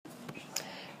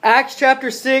Acts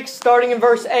chapter 6, starting in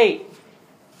verse 8.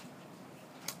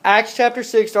 Acts chapter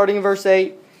 6, starting in verse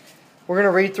 8. We're going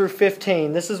to read through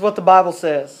 15. This is what the Bible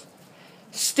says.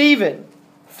 Stephen,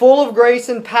 full of grace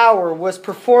and power, was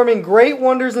performing great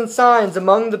wonders and signs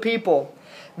among the people.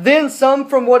 Then some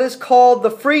from what is called the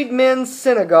Freedmen's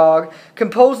Synagogue,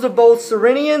 composed of both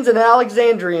Cyrenians and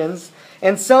Alexandrians,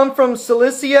 and some from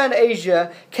Cilicia and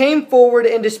Asia, came forward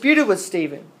and disputed with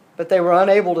Stephen. But they were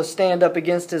unable to stand up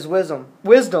against his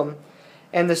wisdom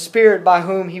and the Spirit by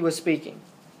whom he was speaking.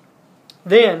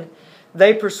 Then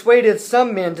they persuaded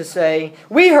some men to say,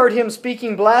 "We heard him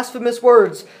speaking blasphemous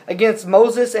words against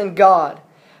Moses and God."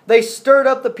 They stirred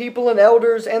up the people and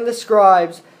elders and the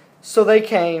scribes, so they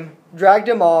came, dragged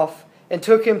him off, and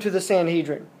took him to the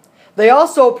Sanhedrin. They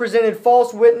also presented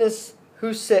false witnesses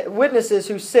who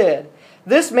said,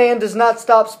 "This man does not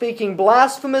stop speaking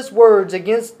blasphemous words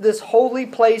against this holy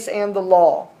place and the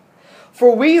law.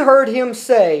 For we heard him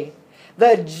say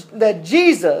that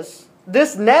Jesus,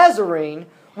 this Nazarene,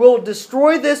 will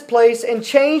destroy this place and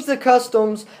change the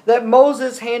customs that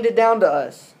Moses handed down to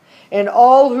us." And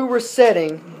all who were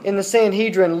sitting in the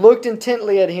Sanhedrin looked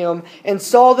intently at him and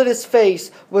saw that his face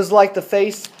was like the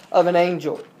face of an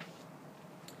angel.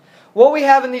 What we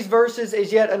have in these verses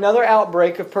is yet another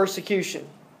outbreak of persecution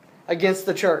against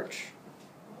the church.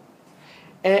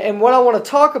 And what I want to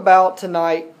talk about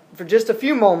tonight for just a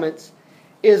few moments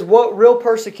is what real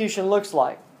persecution looks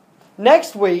like.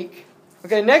 Next week we're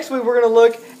going to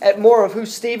look at more of who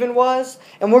Stephen was,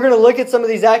 and we're going to look at some of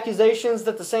these accusations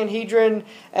that the Sanhedrin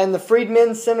and the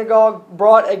Freedmen's Synagogue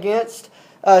brought against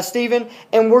Stephen,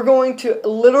 and we're going to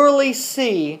literally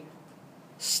see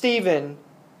Stephen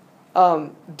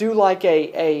do like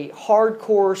a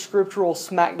hardcore scriptural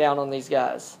smackdown on these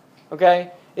guys.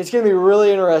 Okay? It's going to be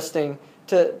really interesting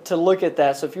to look at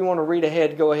that. So if you want to read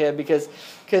ahead, go ahead, because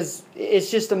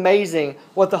it's just amazing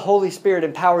what the Holy Spirit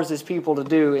empowers His people to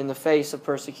do in the face of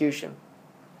persecution.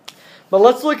 But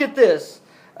let's look at this.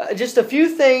 Just a few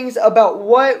things about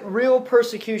what real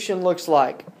persecution looks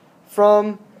like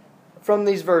from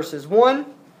these verses. One,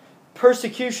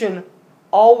 persecution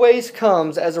always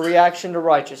comes as a reaction to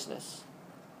righteousness.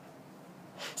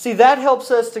 See, that helps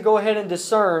us to go ahead and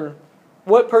discern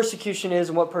what persecution is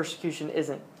and what persecution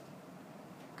isn't.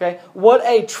 Okay? What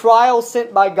a trial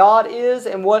sent by God is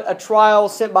and what a trial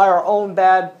sent by our own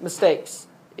bad mistakes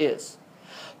is.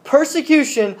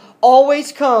 Persecution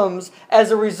always comes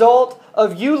as a result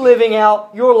of you living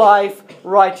out your life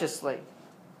righteously.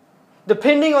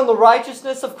 Depending on the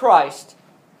righteousness of Christ,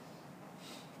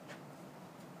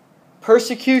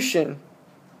 persecution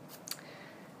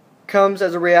comes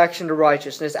as a reaction to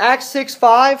righteousness. Acts 6,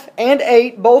 5 and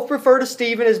 8 both refer to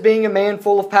Stephen as being a man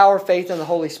full of power, faith, and the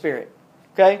Holy Spirit.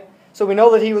 Okay? So we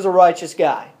know that he was a righteous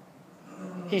guy.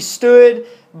 He stood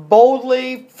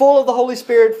boldly, full of the Holy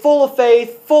Spirit, full of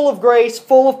faith, full of grace,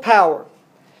 full of power.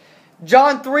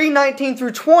 John 3, 19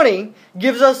 through 20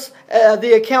 gives us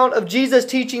the account of Jesus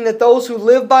teaching that those who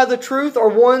live by the truth are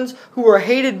ones who are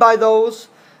hated by those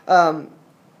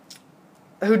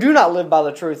who do not live by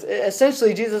the truth.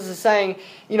 Essentially, Jesus is saying,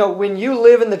 when you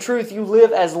live in the truth, you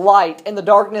live as light, and the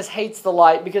darkness hates the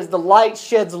light because the light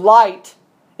sheds light.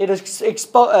 It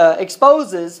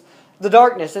exposes the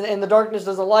darkness, and the darkness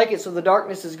doesn't like it, so the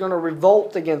darkness is going to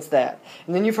revolt against that.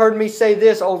 And then you've heard me say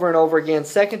this over and over again.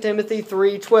 2 Timothy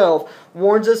 3:12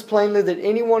 warns us plainly that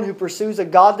anyone who pursues a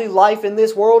godly life in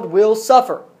this world will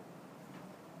suffer,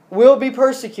 will be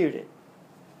persecuted.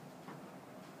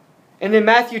 And then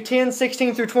Matthew 10,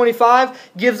 16 through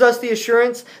 25 gives us the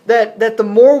assurance that the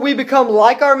more we become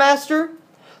like our Master,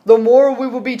 the more we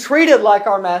will be treated like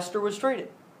our Master was treated.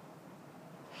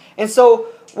 And so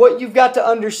what you've got to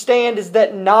understand is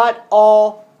that not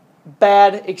all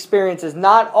bad experiences,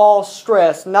 not all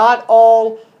stress, not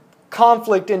all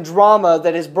conflict and drama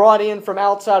that is brought in from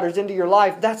outsiders into your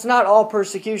life, that's not all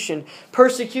persecution.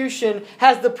 Persecution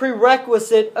has the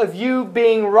prerequisite of you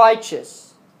being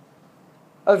righteous,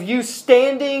 of you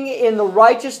standing in the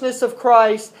righteousness of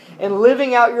Christ and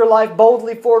living out your life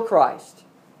boldly for Christ.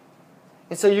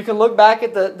 And so you can look back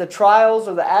at the trials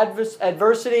or the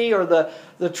adversity or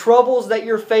the troubles that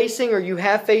you're facing or you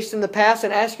have faced in the past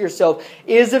and ask yourself,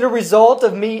 is it a result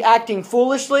of me acting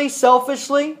foolishly,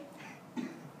 selfishly,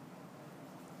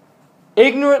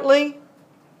 ignorantly?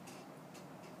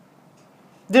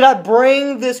 Did I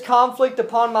bring this conflict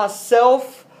upon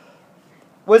myself?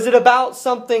 Was it about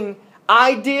something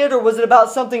I did, or was it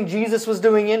about something Jesus was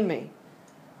doing in me?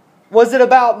 Was it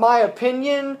about my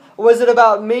opinion? Was it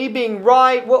about me being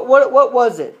right? What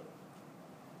was it?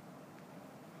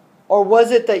 Or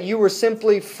was it that you were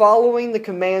simply following the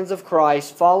commands of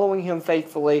Christ, following Him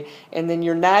faithfully, and then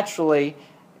you're naturally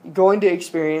going to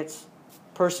experience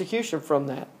persecution from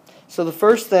that. So the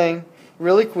first thing,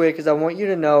 really quick, is I want you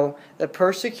to know that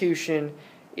persecution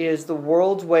is the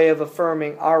world's way of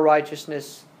affirming our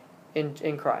righteousness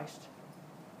in Christ.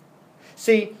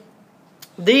 See,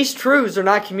 these truths are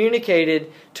not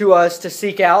communicated to us to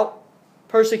seek out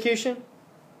persecution.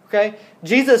 Okay?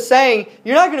 Jesus is saying,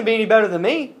 you're not going to be any better than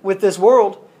me with this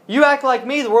world. You act like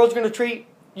me, the world's going to treat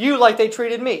you like they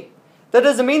treated me. That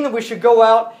doesn't mean that we should go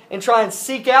out and try and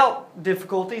seek out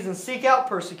difficulties and seek out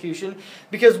persecution,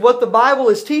 because what the Bible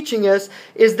is teaching us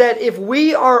is that if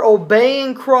we are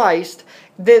obeying Christ,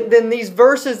 then these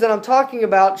verses that I'm talking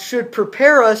about should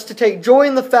prepare us to take joy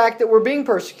in the fact that we're being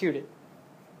persecuted.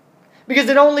 Because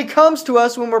it only comes to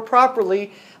us when we're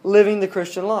properly living the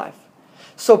Christian life.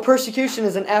 So persecution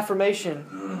is an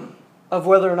affirmation of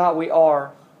whether or not we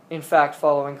are, in fact,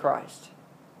 following Christ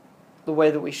the way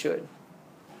that we should.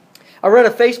 I read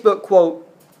a Facebook quote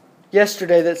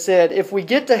yesterday that said, if we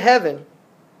get to heaven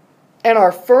and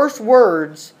our first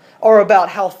words are about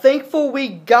how thankful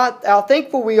we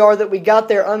are that we got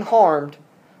there unharmed,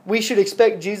 we should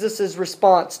expect Jesus'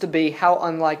 response to be, how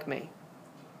unlike me.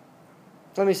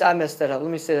 I messed that up. Let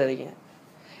me say that again.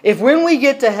 If when we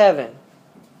get to heaven,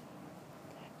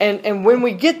 and when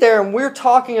we get there and we're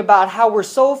talking about how we're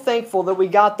so thankful that we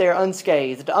got there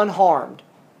unscathed, unharmed,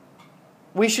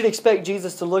 we should expect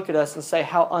Jesus to look at us and say,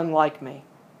 how unlike me.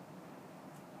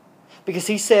 Because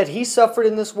He said He suffered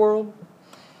in this world,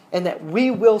 and that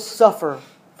we will suffer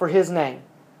for His name.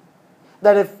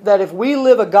 That if we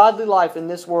live a godly life in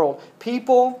this world,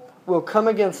 people will come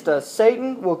against us.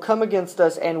 Satan will come against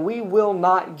us, and we will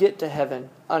not get to heaven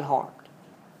unharmed.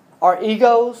 Our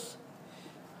egos,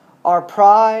 our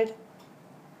pride,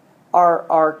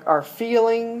 our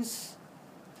feelings,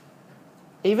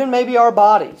 even maybe our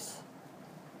bodies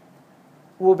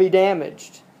will be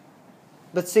damaged.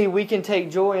 But see, we can take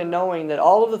joy in knowing that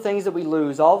all of the things that we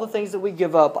lose, all the things that we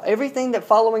give up, everything that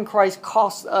following Christ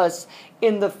costs us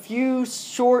in the few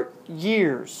short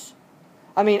years.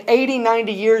 80,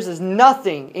 90 years is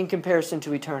nothing in comparison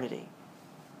to eternity.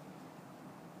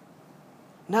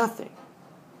 Nothing.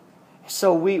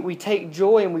 So we take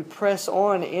joy and we press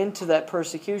on into that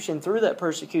persecution, through that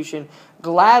persecution,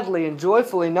 gladly and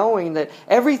joyfully, knowing that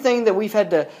everything that we've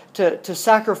had to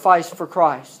sacrifice for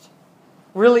Christ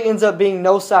really ends up being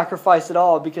no sacrifice at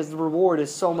all, because the reward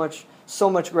is so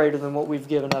much greater than what we've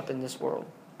given up in this world.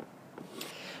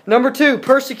 Number 2,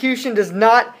 persecution does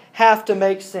not have to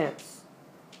make sense.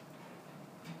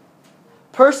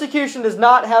 Persecution does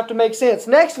not have to make sense.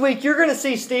 Next week, you're going to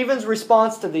see Stephen's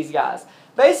response to these guys.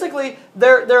 Basically,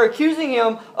 they're accusing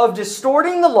him of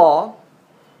distorting the law,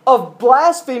 of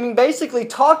blaspheming, basically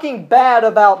talking bad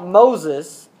about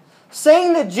Moses,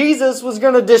 saying that Jesus was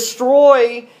going to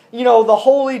destroy, the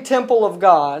holy temple of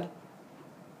God.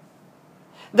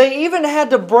 They even had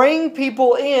to bring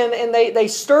people in, and they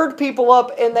stirred people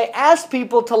up, and they asked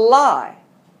people to lie.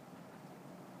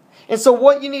 And so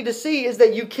what you need to see is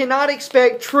that you cannot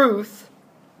expect truth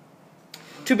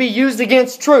to be used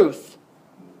against truth.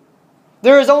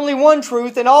 There is only one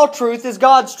truth, and all truth is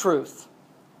God's truth.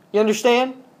 You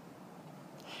understand?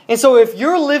 And so if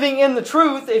you're living in the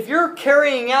truth, if you're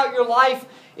carrying out your life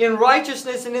in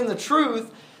righteousness and in the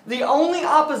truth, the only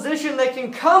opposition that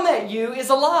can come at you is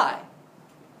a lie.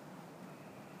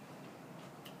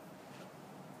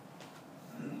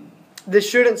 This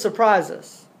shouldn't surprise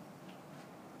us.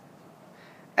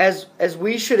 As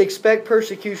we should expect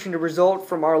persecution to result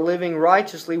from our living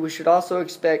righteously, we should also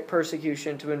expect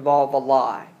persecution to involve a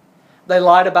lie. They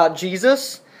lied about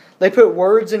Jesus. They put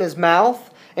words in His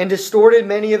mouth and distorted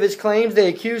many of His claims. They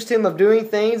accused Him of doing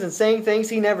things and saying things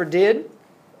He never did.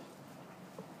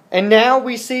 And now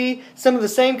we see some of the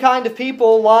same kind of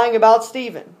people lying about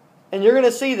Stephen. And you're going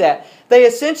to see that. They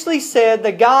essentially said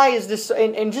the guy is this,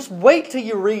 and just wait till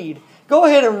you read. Go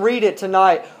ahead and read it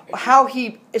tonight. How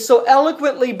he so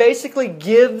eloquently basically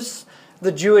gives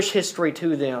the Jewish history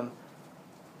to them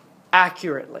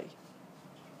accurately.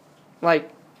 Like,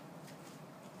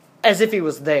 as if he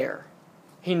was there.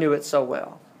 He knew it so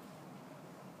well.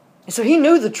 And so he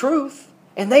knew the truth.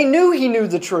 And they knew he knew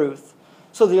the truth.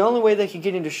 So the only way they could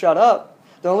get him to shut up,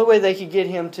 the only way they could get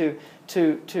him to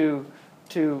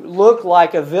look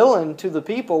like a villain to the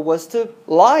people, was to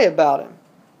lie about him.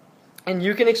 And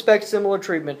you can expect similar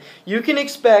treatment. You can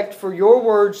expect for your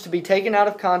words to be taken out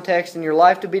of context and your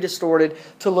life to be distorted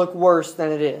to look worse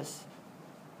than it is.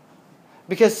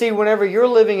 Because see, whenever you're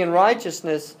living in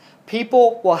righteousness,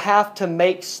 people will have to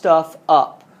make stuff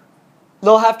up.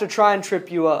 They'll have to try and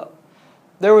trip you up.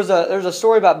 There's a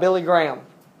story about Billy Graham.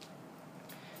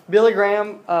 Billy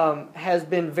Graham has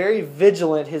been very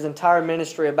vigilant his entire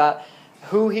ministry about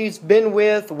who he's been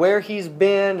with, where he's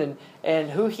been, and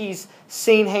who he's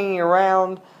seen hanging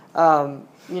around.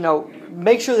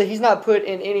 Make sure that he's not put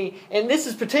in any... And this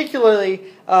is particularly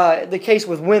the case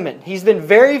with women. He's been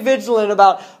very vigilant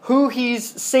about who he's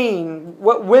seen,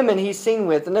 what women he's seen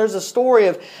with. And there's a story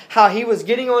of how he was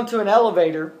getting onto an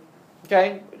elevator,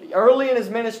 okay? Early in his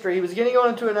ministry, he was getting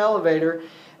onto an elevator,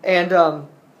 and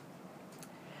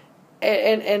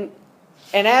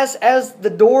as the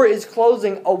door is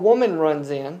closing, a woman runs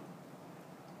in,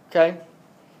 okay?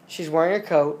 She's wearing a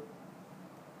coat.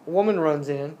 A woman runs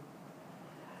in.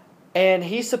 And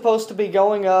he's supposed to be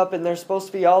going up, and there's supposed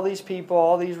to be all these people,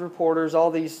 all these reporters,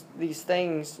 all these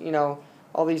things,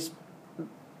 all these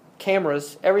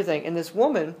cameras, everything. And this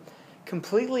woman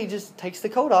completely just takes the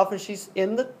coat off,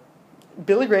 and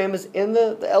Billy Graham is in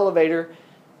the elevator,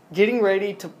 getting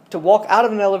ready to walk out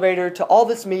of an elevator to all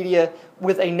this media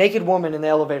with a naked woman in the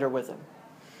elevator with him.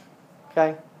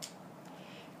 Okay?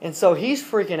 And so he's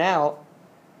freaking out.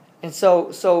 And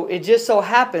so it just so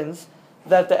happens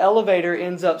that the elevator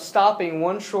ends up stopping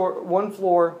one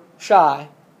floor shy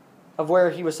of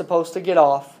where he was supposed to get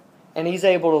off, and he's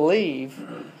able to leave.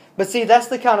 But see, that's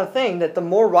the kind of thing that the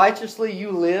more righteously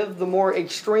you live, the more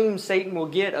extreme Satan will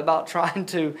get about trying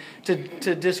to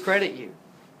discredit you.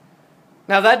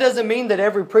 Now, that doesn't mean that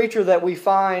every preacher that we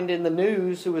find in the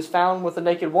news who was found with a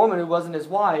naked woman who wasn't his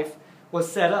wife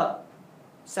was set up.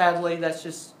 Sadly, that's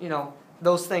just,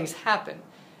 those things happen.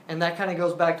 And that kind of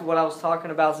goes back to what I was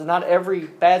talking about. So not every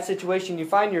bad situation you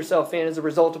find yourself in is a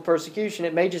result of persecution.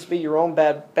 It may just be your own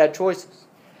bad choices.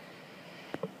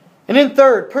 And then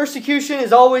third, persecution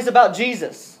is always about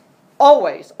Jesus.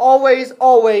 Always, always,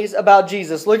 always about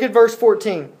Jesus. Look at verse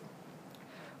 14.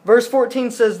 Verse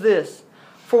 14 says this,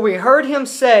 "For we heard him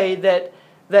say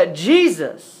that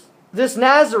Jesus, this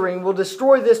Nazarene, will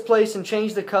destroy this place and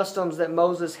change the customs that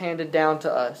Moses handed down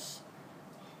to us."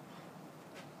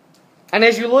 And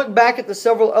as you look back at the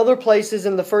several other places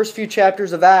in the first few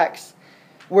chapters of Acts,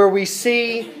 where we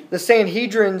see the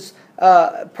Sanhedrin's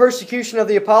persecution of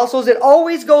the apostles, it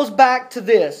always goes back to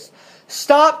this.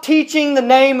 Stop teaching the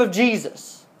name of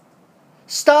Jesus.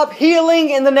 Stop healing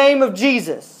in the name of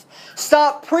Jesus.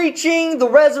 Stop preaching the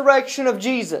resurrection of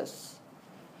Jesus.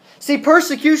 See,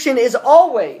 persecution is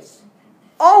always,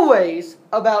 always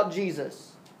about Jesus.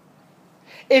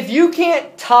 If you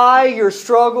can't tie your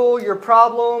struggle, your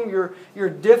problem, your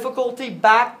difficulty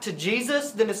back to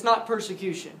Jesus, then it's not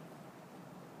persecution.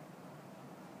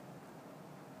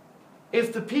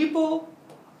 If the people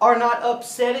are not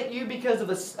upset at you because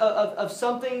of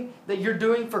something that you're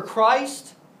doing for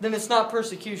Christ, then it's not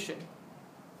persecution.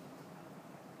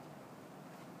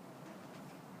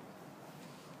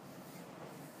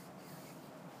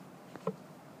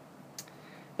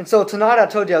 And so tonight I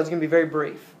told you I was going to be very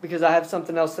brief because I have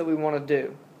something else that we want to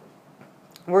do.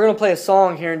 We're going to play a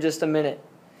song here in just a minute.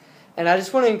 And I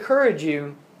just want to encourage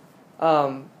you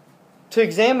to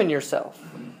examine yourself.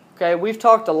 Okay, we've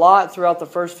talked a lot throughout the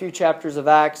first few chapters of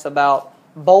Acts about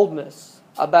boldness,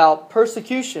 about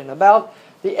persecution, about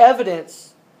the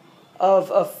evidence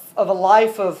of a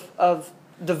life of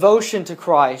devotion to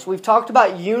Christ. We've talked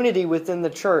about unity within the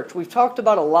church. We've talked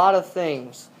about a lot of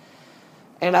things.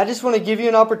 And I just want to give you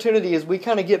an opportunity as we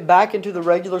kind of get back into the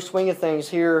regular swing of things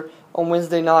here on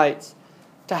Wednesday nights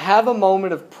to have a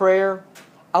moment of prayer.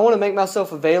 I want to make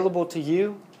myself available to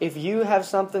you. If you have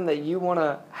something that you want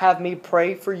to have me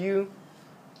pray for you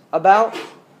about,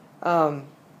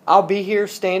 I'll be here,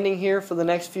 standing here for the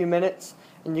next few minutes.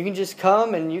 And you can just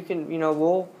come and you can,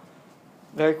 we'll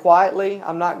very quietly.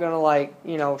 I'm not going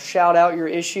to shout out your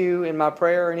issue in my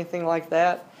prayer or anything like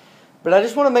that. But I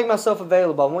just want to make myself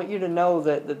available. I want you to know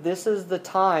that this is the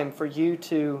time for you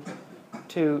to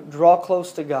draw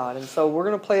close to God. And so we're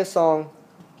going to play a song,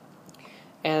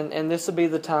 and this will be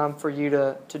the time for you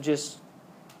to just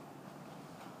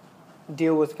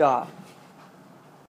deal with God.